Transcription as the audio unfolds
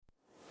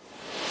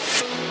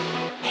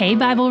Hey,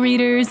 Bible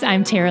readers,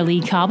 I'm Tara Lee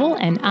Cobble,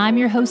 and I'm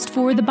your host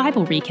for the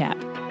Bible Recap.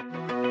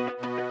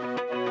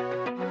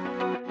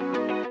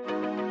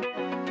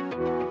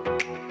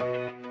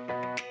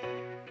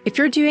 If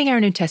you're doing our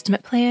New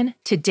Testament plan,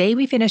 today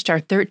we finished our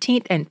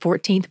 13th and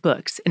 14th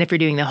books, and if you're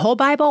doing the whole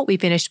Bible, we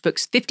finished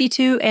books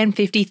 52 and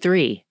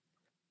 53.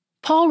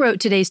 Paul wrote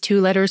today's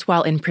two letters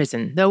while in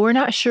prison, though we're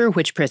not sure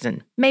which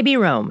prison. Maybe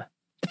Rome.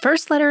 The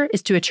first letter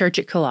is to a church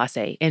at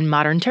Colossae in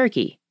modern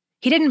Turkey.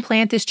 He didn't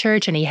plant this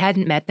church and he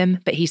hadn't met them,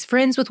 but he's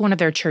friends with one of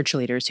their church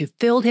leaders who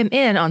filled him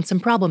in on some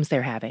problems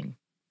they're having.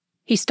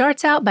 He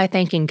starts out by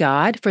thanking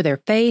God for their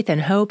faith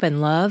and hope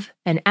and love,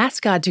 and asks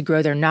God to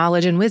grow their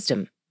knowledge and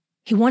wisdom.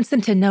 He wants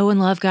them to know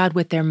and love God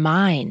with their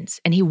minds,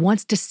 and he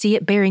wants to see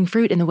it bearing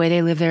fruit in the way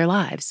they live their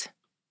lives.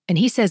 And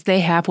he says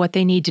they have what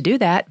they need to do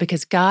that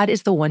because God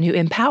is the one who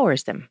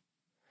empowers them.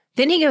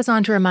 Then he goes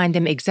on to remind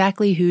them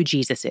exactly who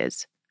Jesus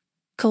is.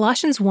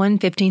 Colossians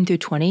 1:15 through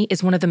 20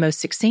 is one of the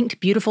most succinct,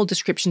 beautiful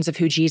descriptions of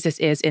who Jesus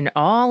is in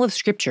all of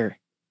Scripture.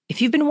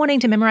 If you've been wanting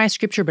to memorize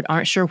Scripture but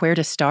aren't sure where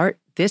to start,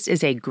 this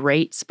is a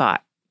great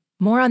spot.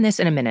 More on this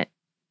in a minute.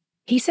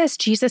 He says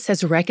Jesus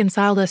has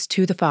reconciled us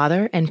to the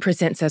Father and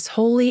presents us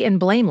holy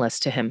and blameless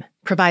to him,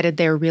 provided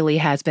there really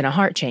has been a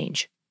heart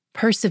change.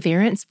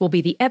 Perseverance will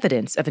be the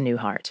evidence of a new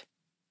heart.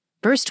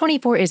 Verse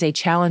 24 is a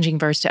challenging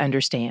verse to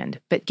understand,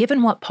 but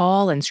given what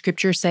Paul and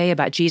Scripture say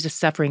about Jesus'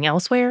 suffering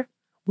elsewhere,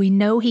 we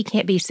know he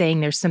can't be saying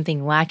there's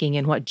something lacking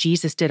in what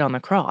Jesus did on the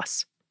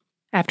cross.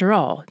 After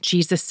all,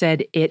 Jesus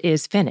said, "It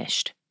is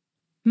finished."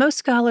 Most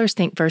scholars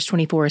think verse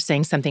 24 is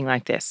saying something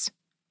like this.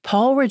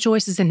 Paul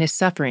rejoices in his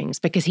sufferings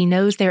because he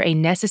knows they're a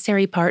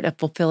necessary part of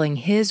fulfilling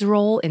his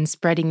role in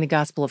spreading the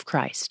gospel of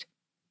Christ.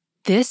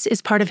 This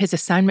is part of his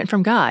assignment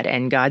from God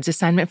and God's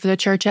assignment for the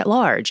church at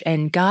large,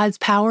 and God's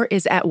power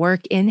is at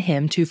work in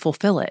him to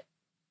fulfill it.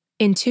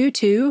 In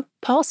 2:2,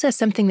 Paul says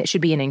something that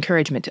should be an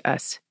encouragement to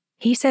us.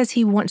 He says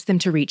he wants them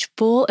to reach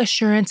full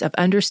assurance of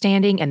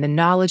understanding and the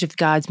knowledge of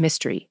God's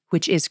mystery,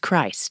 which is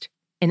Christ.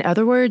 In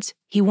other words,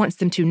 he wants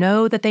them to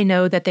know that they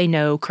know that they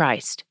know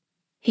Christ.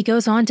 He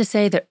goes on to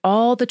say that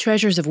all the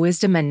treasures of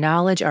wisdom and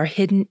knowledge are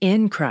hidden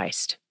in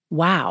Christ.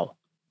 Wow.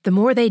 The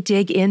more they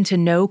dig in to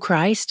know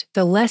Christ,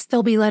 the less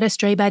they'll be led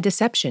astray by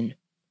deception.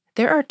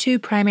 There are two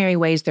primary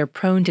ways they're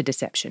prone to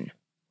deception.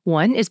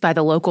 One is by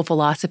the local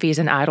philosophies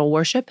and idol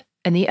worship,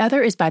 and the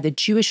other is by the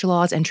Jewish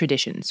laws and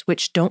traditions,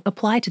 which don't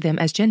apply to them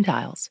as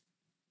Gentiles.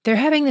 They're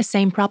having the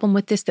same problem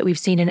with this that we've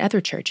seen in other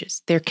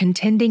churches. They're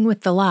contending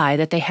with the lie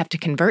that they have to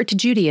convert to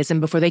Judaism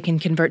before they can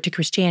convert to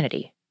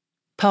Christianity.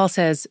 Paul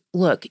says,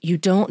 look, you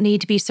don't need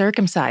to be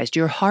circumcised.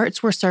 Your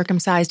hearts were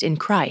circumcised in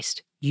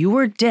Christ. You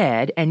were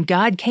dead, and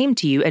God came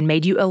to you and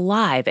made you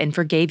alive and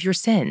forgave your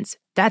sins.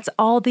 That's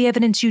all the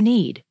evidence you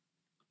need.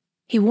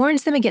 He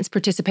warns them against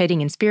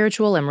participating in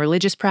spiritual and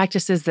religious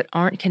practices that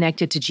aren't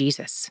connected to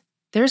Jesus.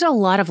 There's a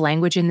lot of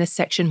language in this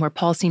section where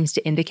Paul seems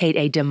to indicate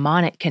a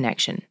demonic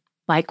connection,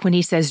 like when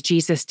he says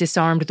Jesus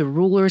disarmed the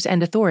rulers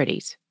and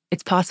authorities.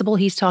 It's possible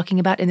he's talking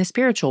about in the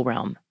spiritual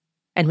realm.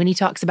 And when he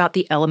talks about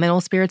the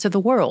elemental spirits of the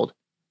world,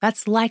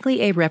 that's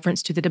likely a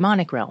reference to the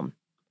demonic realm.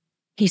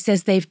 He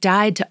says they've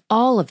died to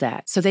all of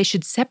that, so they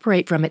should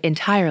separate from it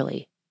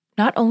entirely.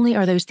 Not only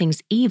are those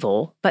things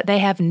evil, but they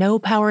have no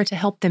power to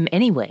help them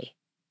anyway.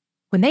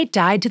 When they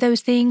died to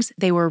those things,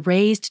 they were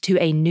raised to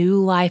a new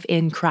life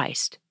in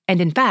Christ. And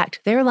in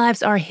fact, their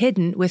lives are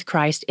hidden with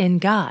Christ in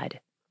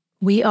God.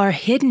 We are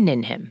hidden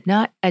in him,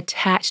 not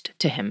attached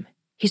to him.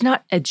 He's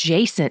not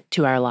adjacent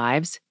to our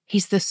lives.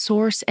 He's the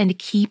source and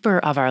keeper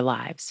of our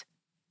lives.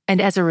 And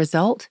as a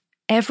result,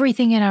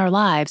 everything in our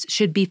lives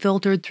should be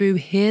filtered through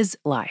his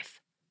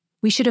life.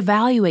 We should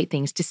evaluate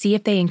things to see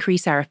if they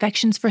increase our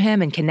affections for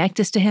him and connect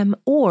us to him,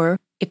 or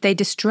if they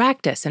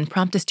distract us and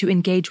prompt us to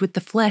engage with the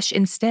flesh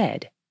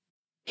instead.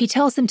 He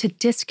tells them to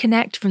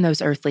disconnect from those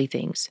earthly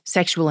things: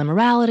 sexual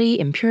immorality,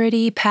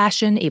 impurity,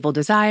 passion, evil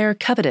desire,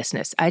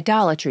 covetousness,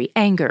 idolatry,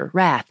 anger,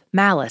 wrath,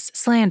 malice,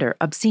 slander,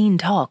 obscene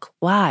talk,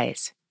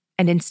 lies.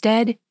 And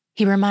instead,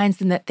 he reminds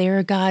them that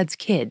they're God's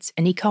kids,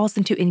 and he calls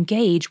them to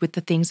engage with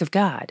the things of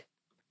God.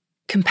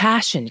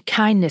 Compassion,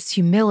 kindness,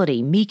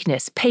 humility,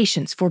 meekness,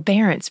 patience,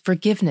 forbearance,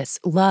 forgiveness,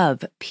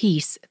 love,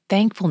 peace,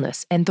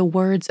 thankfulness, and the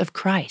words of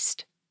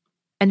Christ.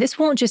 And this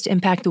won't just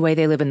impact the way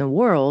they live in the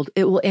world,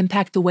 it will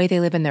impact the way they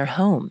live in their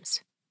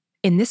homes.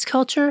 In this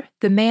culture,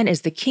 the man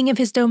is the king of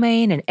his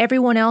domain and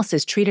everyone else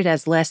is treated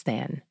as less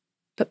than.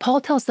 But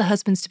Paul tells the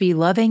husbands to be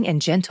loving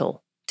and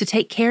gentle, to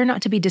take care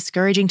not to be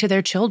discouraging to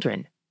their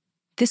children.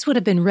 This would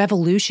have been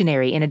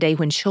revolutionary in a day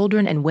when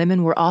children and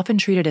women were often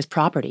treated as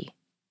property.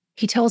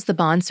 He tells the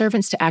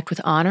bondservants to act with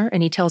honor,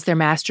 and he tells their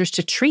masters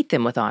to treat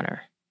them with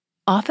honor.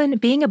 Often,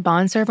 being a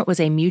bondservant was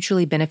a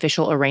mutually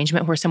beneficial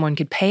arrangement where someone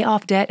could pay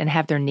off debt and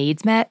have their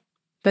needs met,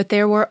 but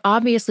there were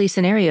obviously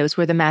scenarios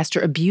where the master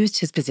abused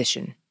his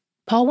position.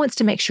 Paul wants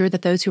to make sure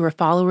that those who are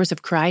followers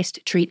of Christ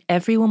treat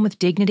everyone with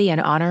dignity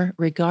and honor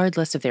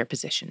regardless of their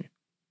position.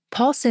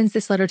 Paul sends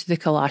this letter to the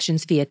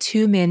Colossians via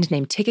two men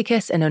named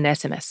Tychicus and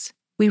Onesimus.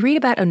 We read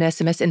about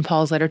Onesimus in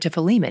Paul's letter to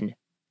Philemon.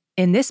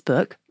 In this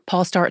book,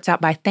 Paul starts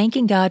out by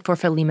thanking God for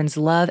Philemon's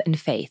love and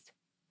faith.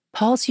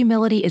 Paul's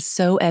humility is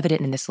so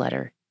evident in this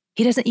letter.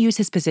 He doesn't use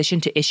his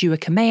position to issue a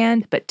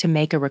command, but to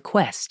make a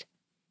request.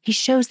 He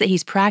shows that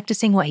he's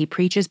practicing what he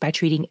preaches by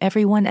treating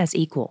everyone as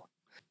equal.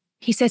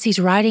 He says he's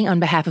writing on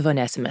behalf of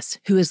Onesimus,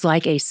 who is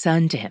like a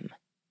son to him.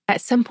 At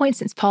some point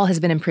since Paul has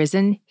been in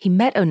prison, he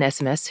met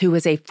Onesimus, who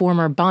was a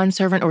former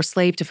bondservant or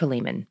slave to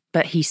Philemon,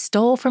 but he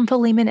stole from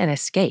Philemon and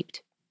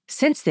escaped.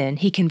 Since then,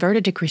 he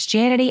converted to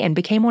Christianity and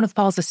became one of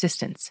Paul's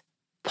assistants.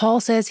 Paul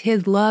says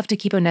he'd love to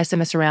keep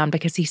Onesimus around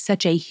because he's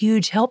such a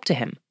huge help to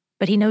him,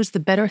 but he knows the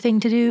better thing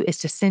to do is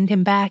to send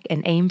him back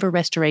and aim for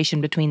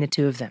restoration between the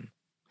two of them.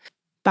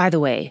 By the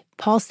way,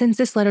 Paul sends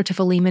this letter to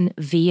Philemon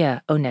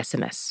via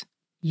Onesimus.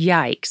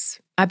 Yikes.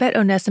 I bet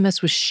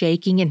Onesimus was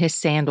shaking in his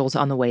sandals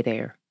on the way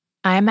there.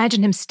 I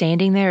imagine him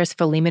standing there as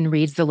Philemon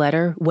reads the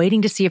letter,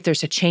 waiting to see if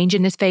there's a change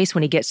in his face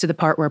when he gets to the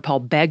part where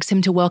Paul begs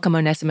him to welcome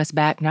Onesimus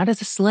back, not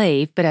as a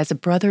slave, but as a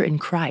brother in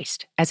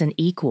Christ, as an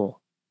equal.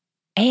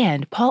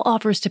 And Paul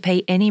offers to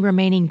pay any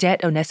remaining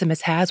debt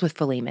Onesimus has with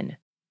Philemon,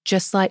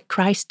 just like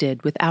Christ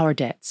did with our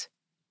debts.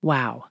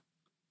 Wow.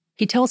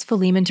 He tells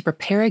Philemon to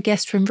prepare a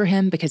guest room for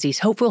him because he's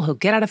hopeful he'll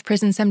get out of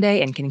prison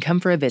someday and can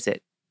come for a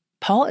visit.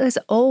 Paul is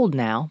old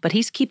now, but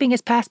he's keeping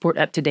his passport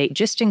up to date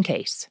just in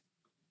case.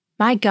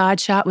 My God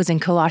shot was in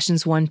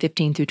Colossians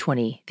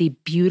 1:15-20, the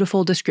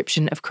beautiful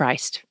description of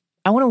Christ.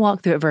 I want to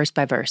walk through it verse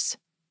by verse.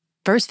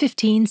 Verse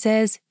 15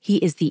 says, He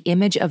is the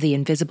image of the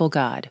invisible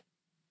God.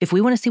 If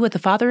we want to see what the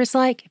Father is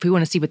like, if we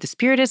want to see what the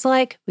Spirit is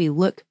like, we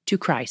look to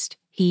Christ.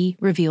 He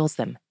reveals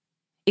them.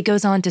 It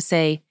goes on to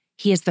say,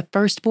 He is the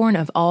firstborn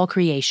of all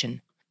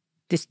creation.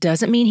 This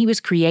doesn't mean he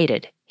was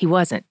created. He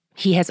wasn't.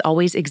 He has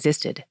always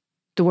existed.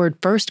 The word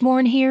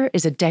firstborn here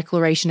is a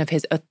declaration of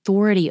his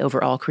authority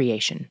over all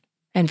creation.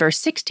 And verse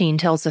 16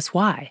 tells us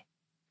why.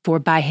 For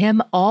by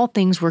him all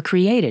things were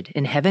created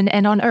in heaven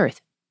and on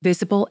earth,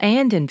 visible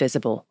and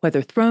invisible,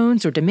 whether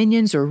thrones or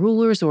dominions or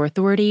rulers or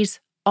authorities,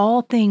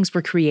 all things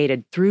were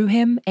created through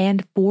him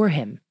and for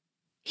him.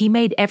 He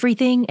made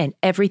everything, and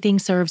everything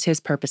serves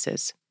his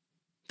purposes.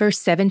 Verse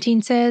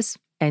 17 says,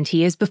 And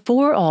he is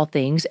before all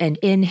things, and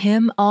in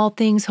him all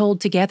things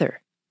hold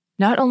together.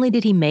 Not only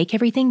did he make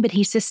everything, but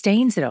he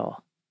sustains it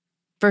all.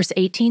 Verse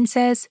 18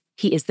 says,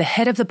 He is the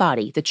head of the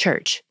body, the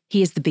church.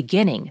 He is the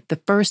beginning,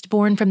 the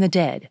firstborn from the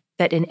dead,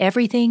 that in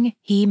everything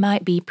he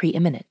might be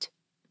preeminent.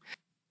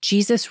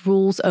 Jesus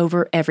rules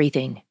over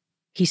everything.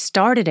 He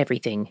started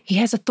everything. He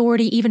has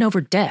authority even over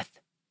death.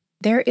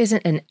 There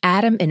isn't an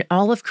atom in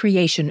all of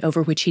creation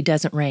over which he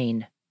doesn't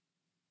reign.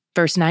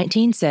 Verse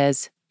 19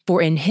 says,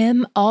 For in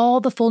him all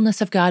the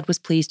fullness of God was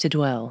pleased to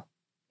dwell.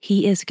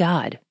 He is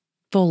God,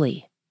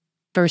 fully.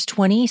 Verse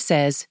 20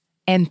 says,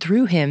 And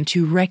through him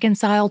to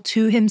reconcile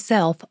to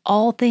himself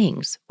all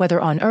things, whether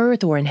on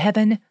earth or in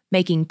heaven,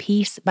 making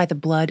peace by the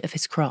blood of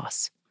his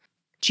cross.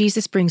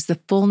 Jesus brings the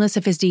fullness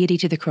of his deity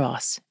to the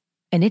cross,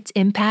 and its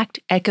impact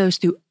echoes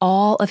through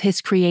all of his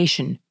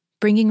creation,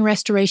 bringing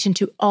restoration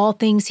to all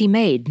things he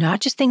made, not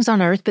just things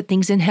on earth, but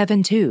things in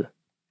heaven too.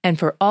 And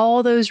for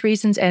all those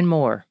reasons and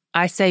more,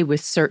 I say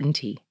with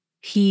certainty,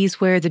 he's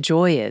where the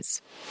joy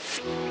is.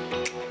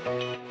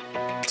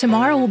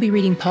 Tomorrow we'll be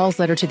reading Paul's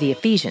letter to the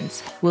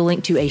Ephesians. We'll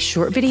link to a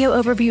short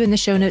video overview in the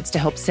show notes to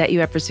help set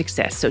you up for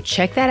success, so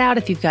check that out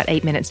if you've got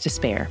 8 minutes to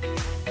spare.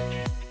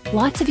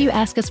 Lots of you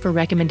ask us for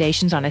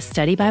recommendations on a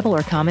study Bible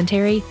or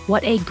commentary.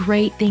 What a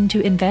great thing to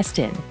invest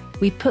in.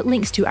 We've put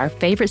links to our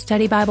favorite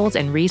study Bibles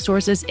and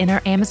resources in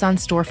our Amazon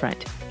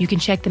storefront. You can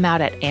check them out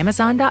at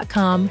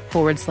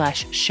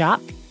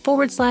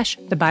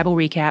amazon.com/shop/The Bible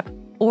Recap,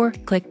 or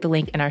click the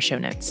link in our show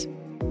notes.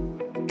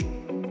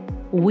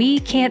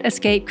 We can't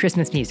escape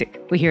Christmas music.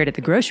 We hear it at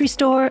the grocery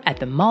store, at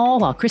the mall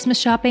while Christmas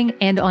shopping,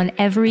 and on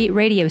every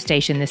radio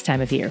station this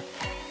time of year.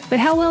 But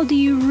how well do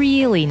you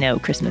really know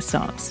Christmas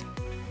songs?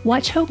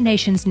 Watch Hope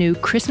Nation's new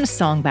Christmas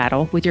Song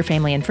Battle with your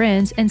family and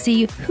friends and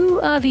see who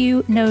of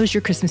you knows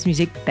your Christmas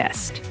music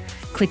best.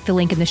 Click the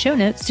link in the show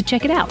notes to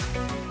check it out.